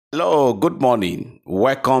Hello, good morning.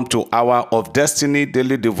 Welcome to Hour of Destiny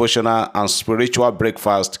Daily Devotional and Spiritual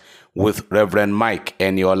Breakfast with Reverend Mike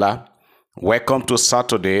Eniola. Welcome to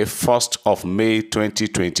Saturday, 1st of May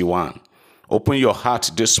 2021. Open your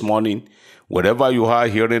heart this morning, wherever you are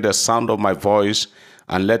hearing the sound of my voice,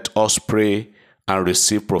 and let us pray and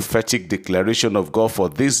receive prophetic declaration of God for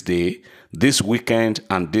this day, this weekend,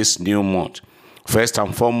 and this new month. First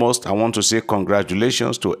and foremost, I want to say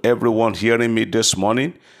congratulations to everyone hearing me this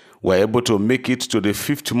morning. We're able to make it to the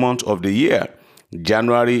fifth month of the year.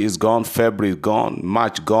 January is gone, February is gone,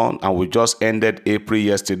 March gone, and we just ended April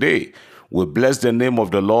yesterday. We bless the name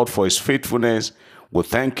of the Lord for his faithfulness. We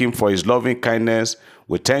thank him for his loving kindness.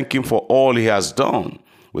 We thank him for all he has done.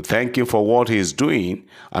 We thank him for what he is doing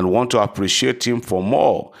and want to appreciate him for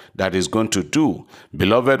more that he's going to do.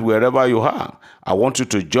 Beloved, wherever you are, I want you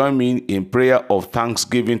to join me in prayer of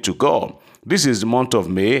thanksgiving to God. This is the month of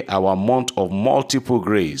May, our month of multiple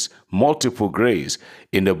grace. Multiple grace.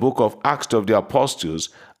 In the book of Acts of the Apostles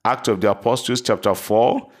chapter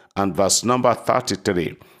 4 and verse number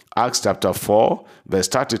 33. Acts chapter 4, verse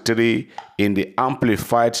 33 in the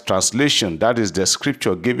Amplified Translation. That is the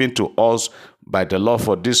scripture given to us by the Lord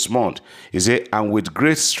for this month. He said, and with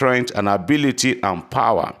great strength and ability and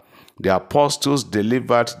power, the apostles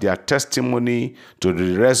delivered their testimony to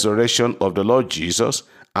the resurrection of the Lord Jesus,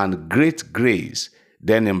 and great grace,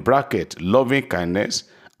 then in bracket, loving kindness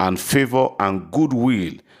and favor and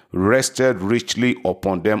goodwill rested richly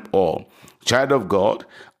upon them all. Child of God,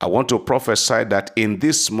 I want to prophesy that in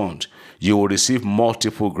this month, you will receive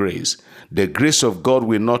multiple grace. The grace of God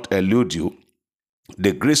will not elude you.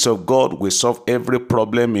 The grace of God will solve every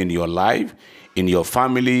problem in your life, in your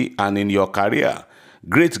family, and in your career.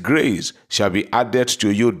 Great grace shall be added to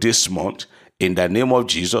you this month. In the name of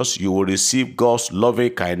Jesus, you will receive God's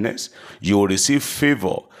loving kindness. You will receive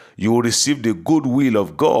favor. You will receive the goodwill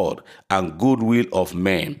of God and goodwill of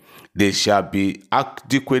men. They shall be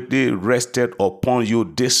adequately rested upon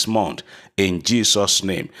you this month in Jesus'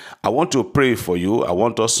 name. I want to pray for you. I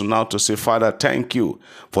want us now to say, Father, thank you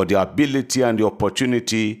for the ability and the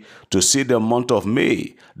opportunity to see the month of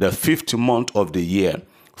May, the fifth month of the year.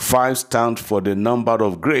 5 stands for the number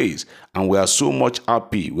of grace, and we are so much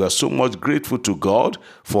happy. We are so much grateful to God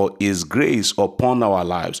for his grace upon our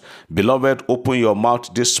lives. Beloved, open your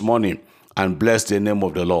mouth this morning and bless the name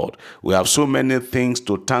of the Lord. We have so many things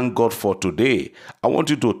to thank God for today. I want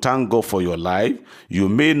you to thank God for your life. You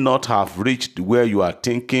may not have reached where you are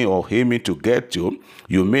thinking or aiming to get to.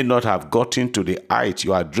 You may not have gotten to the height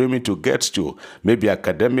you are dreaming to get to. Maybe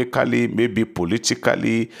academically, maybe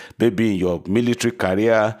politically, maybe in your military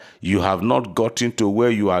career. You have not gotten to where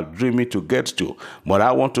you are dreaming to get to. But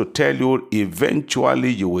I want to tell you,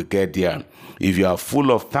 eventually you will get there. If you are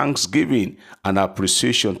full of thanksgiving and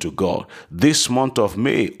appreciation to God, this month of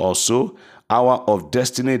May also, Hour of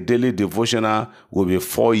Destiny Daily Devotional will be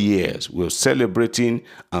 4 years. We're celebrating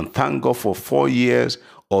and thank God for 4 years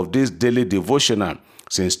of this daily devotional.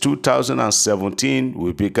 Since 2017,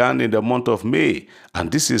 we began in the month of May,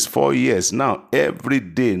 and this is 4 years now. Every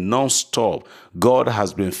day, non-stop, God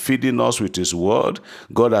has been feeding us with his word.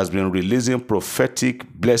 God has been releasing prophetic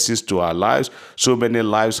blessings to our lives. So many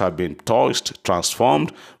lives have been touched,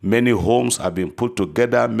 transformed. Many homes have been put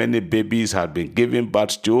together. Many babies have been given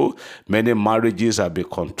birth to. Many marriages have been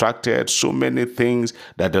contracted. So many things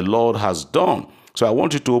that the Lord has done. So I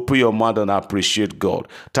want you to open your mouth and appreciate God.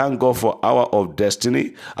 Thank God for Hour of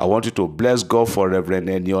Destiny. I want you to bless God for Reverend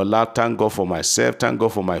Eniola. Thank God for myself. Thank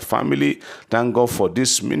God for my family. Thank God for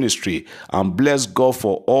this ministry. And bless God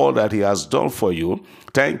for all that he has done for you.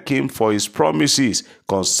 Thank him for his promises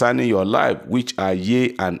concerning your life, which are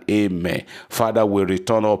yea and amen. Father, we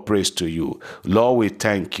return our praise to you. Lord, we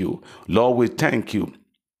thank you. Lord, we thank you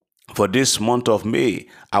for this month of May,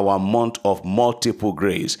 our month of multiple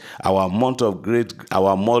grace, our month of great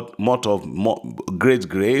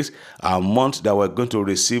grace, our month that we're going to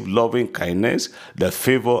receive loving kindness, the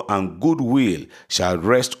favor and goodwill shall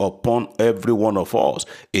rest upon every one of us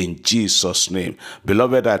in Jesus' name.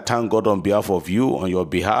 Beloved, I thank God on behalf of you, on your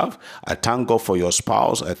behalf. I thank God for your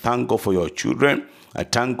spouse. I thank God for your children. I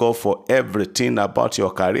thank God for everything about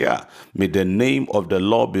your career. May the name of the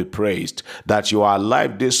Lord be praised. That you are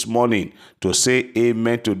alive this morning to say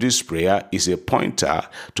amen to this prayer is a pointer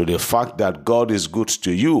to the fact that God is good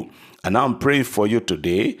to you. And I'm praying for you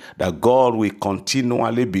today that God will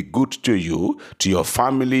continually be good to you, to your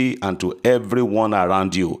family, and to everyone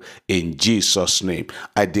around you. In Jesus' name,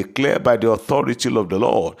 I declare by the authority of the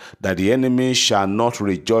Lord that the enemy shall not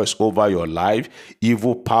rejoice over your life.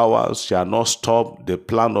 Evil powers shall not stop the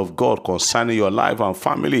plan of God concerning your life and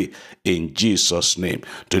family. In Jesus' name.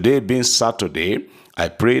 Today being Saturday, I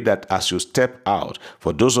pray that as you step out,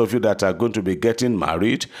 for those of you that are going to be getting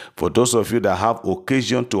married, for those of you that have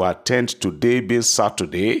occasion to attend today being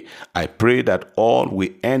Saturday, I pray that all will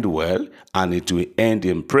end well and it will end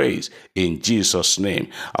in praise in Jesus' name.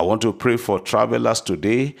 I want to pray for travelers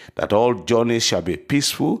today that all journeys shall be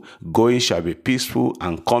peaceful, going shall be peaceful,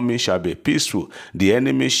 and coming shall be peaceful. The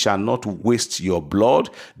enemy shall not waste your blood.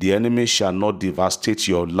 The enemy shall not devastate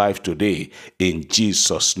your life today in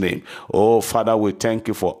Jesus' name. Oh, Father, we thank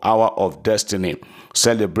you for Hour of Destiny,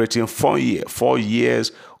 celebrating 4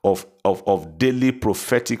 years of daily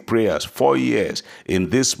prophetic prayers, 4 years in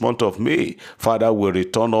this month of May. Father, we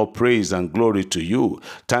return all praise and glory to you.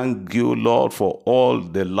 Thank you, Lord, for all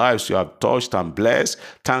the lives you have touched and blessed.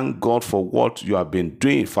 Thank God for what you have been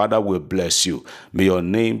doing. Father, we bless you. May your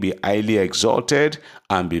name be highly exalted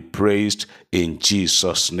and be praised in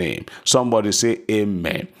Jesus' name. Somebody say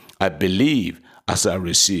amen. I believe as I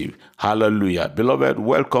receive. Hallelujah. Beloved,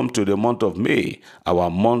 welcome to the month of May, our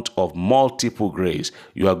month of multiple grace.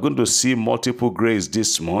 You are going to see multiple grace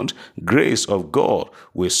this month. Grace of God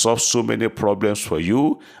will solve so many problems for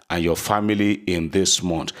you and your family in this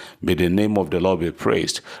month. May the name of the Lord be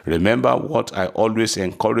praised. Remember what I always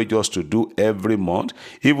encourage us to do every month.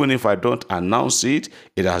 Even if I don't announce it,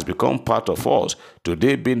 it has become part of us.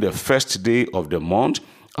 Today being the first day of the month,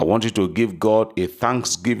 I want you to give God a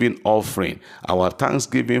thanksgiving offering. Our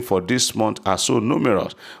thanksgiving for this month are so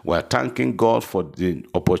numerous. We are thanking God for the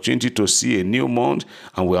opportunity to see a new month,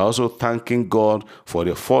 and we are also thanking God for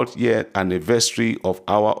the 4th year anniversary of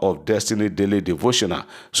Hour of Destiny Daily Devotional.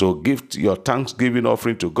 So give your thanksgiving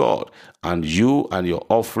offering to God, and you and your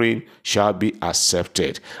offering shall be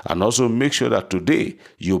accepted. And also make sure that today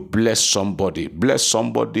you bless somebody. Bless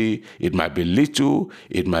somebody. It might be little,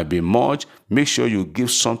 it might be much. Make sure you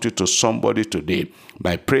give something to somebody today.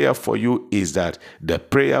 My prayer for you is that the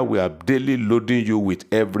prayer we are daily loading you with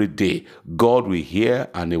every day, God will hear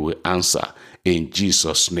and He will answer in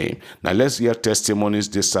Jesus' name. Now let's hear testimonies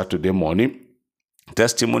this Saturday morning.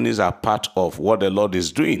 Testimonies are part of what the Lord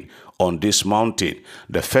is doing on this mountain.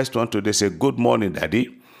 The first one today says, "Good morning, Daddy.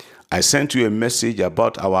 I sent you a message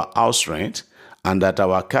about our house rent and that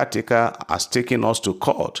our caretaker has taken us to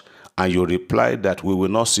court, and you replied that we will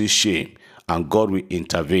not see shame and God will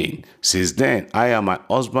intervene. Since then, I and my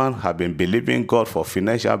husband have been believing God for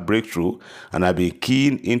financial breakthrough, and I've been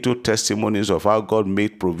keen into testimonies of how God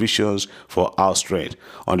made provisions for our strength.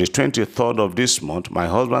 On the 23rd of this month, my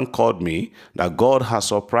husband called me that God has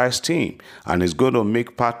surprised him and is going to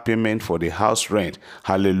make part payment for the house rent.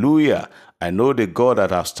 Hallelujah. I know the God that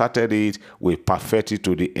has started it will perfect it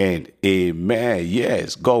to the end. Amen.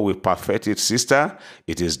 Yes, God will perfect it, sister.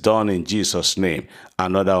 It is done in Jesus' name.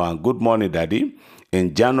 Another one. Good morning, Daddy.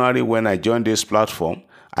 In January, when I joined this platform,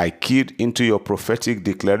 I keyed into your prophetic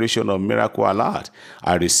declaration of miracle alert.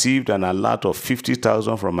 I received an alert of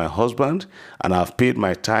 50,000 from my husband, and I've paid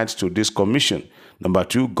my tithes to this commission. Number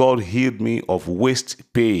 2, God healed me of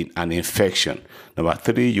waist pain and infection. Number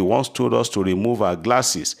 3, you once told us to remove our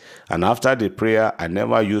glasses, and after the prayer, I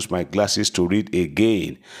never used my glasses to read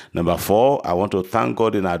again. Number 4, I want to thank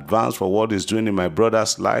God in advance for what He's doing in my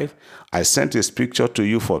brother's life. I sent his picture to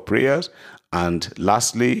you for prayers. And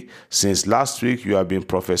lastly, since last week, you have been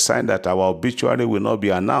prophesying that our obituary will not be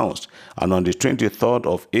announced. And on the 23rd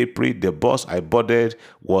of April, the bus I boarded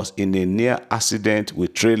was in a near accident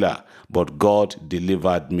with trailer, but God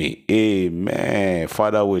delivered me. Amen.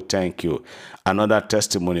 Father, we thank you. Another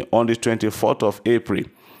testimony. On the 24th of April,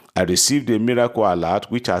 I received a miracle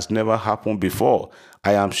alert which has never happened before.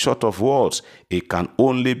 I am short of words. It can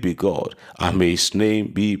only be God, and may His name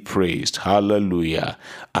be praised. Hallelujah.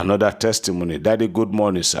 Another testimony. Daddy, good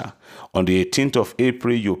morning, sir. On the 18th of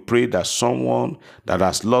April, you prayed that someone that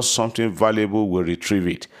has lost something valuable will retrieve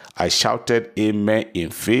it. I shouted amen in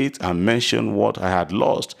faith and mentioned what I had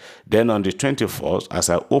lost. Then on the 21st, as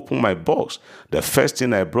I opened my box, the first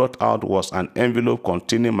thing I brought out was an envelope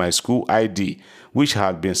containing my school ID, which I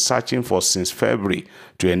had been searching for since February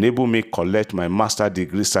to enable me collect my master's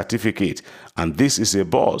degree certificate. And this is a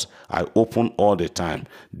box I open all the time.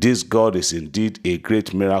 This God is indeed a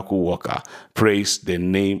great miracle worker. Praise the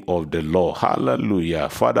name of the Lord. Hallelujah.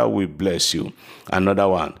 Father, we bless you. Another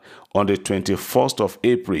one. On the 21st of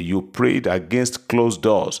April, you prayed against closed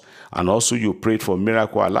doors, and also you prayed for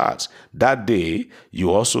miracle alerts. That day,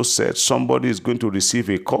 you also said somebody is going to receive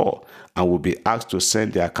a call and will be asked to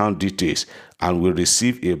send the account details and will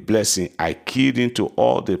receive a blessing. I keyed into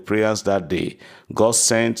all the prayers that day. God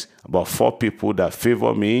sent about 4 people that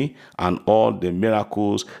favor me and all the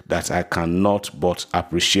miracles that I cannot but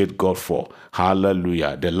appreciate God for.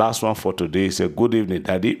 Hallelujah. The last one for today is a good evening,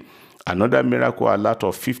 Daddy. Another miracle alert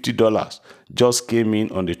of $50 just came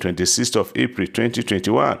in on the 26th of April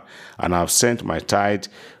 2021, and I've sent my tithe.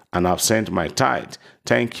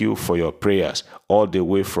 Thank you for your prayers all the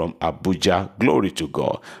way from Abuja. Glory to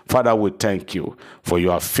God. Father, we thank you for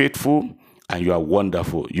you are faithful and you are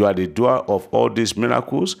wonderful. You are the doer of all these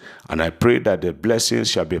miracles, and I pray that the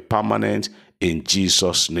blessings shall be permanent in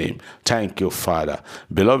Jesus' name. Thank you, Father.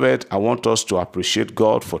 Beloved, I want us to appreciate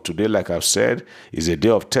God for today. Like I've said, is a day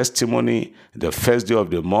of testimony, the first day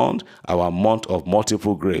of the month, our month of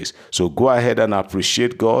multiple grace. So go ahead and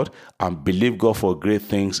appreciate God and believe God for great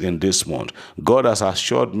things in this month. God has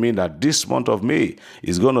assured me that this month of May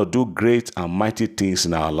is going to do great and mighty things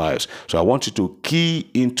in our lives. So I want you to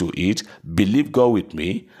key into it, believe God with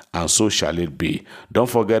me, and so shall it be. Don't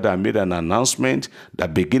forget, I made an announcement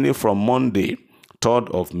that beginning from Monday,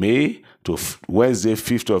 3rd of May to Wednesday,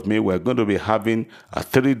 5th of May, we're going to be having a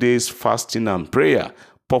 3 days fasting and prayer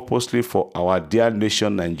purposely for our dear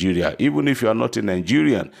nation, Nigeria. Even if you are not a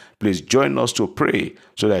Nigerian, please join us to pray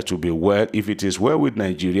so that it will be well. If it is well with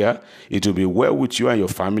Nigeria, it will be well with you and your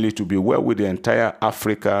family. It will be well with the entire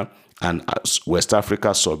Africa and West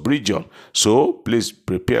Africa sub-region. So please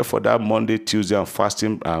prepare for that Monday, Tuesday and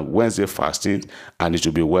fasting and Wednesday fasting, and it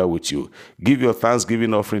will be well with you. Give your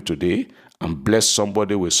Thanksgiving offering today and bless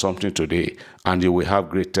somebody with something today, and you will have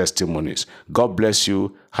great testimonies. God bless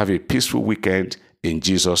you. Have a peaceful weekend in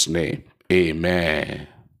Jesus' name. Amen.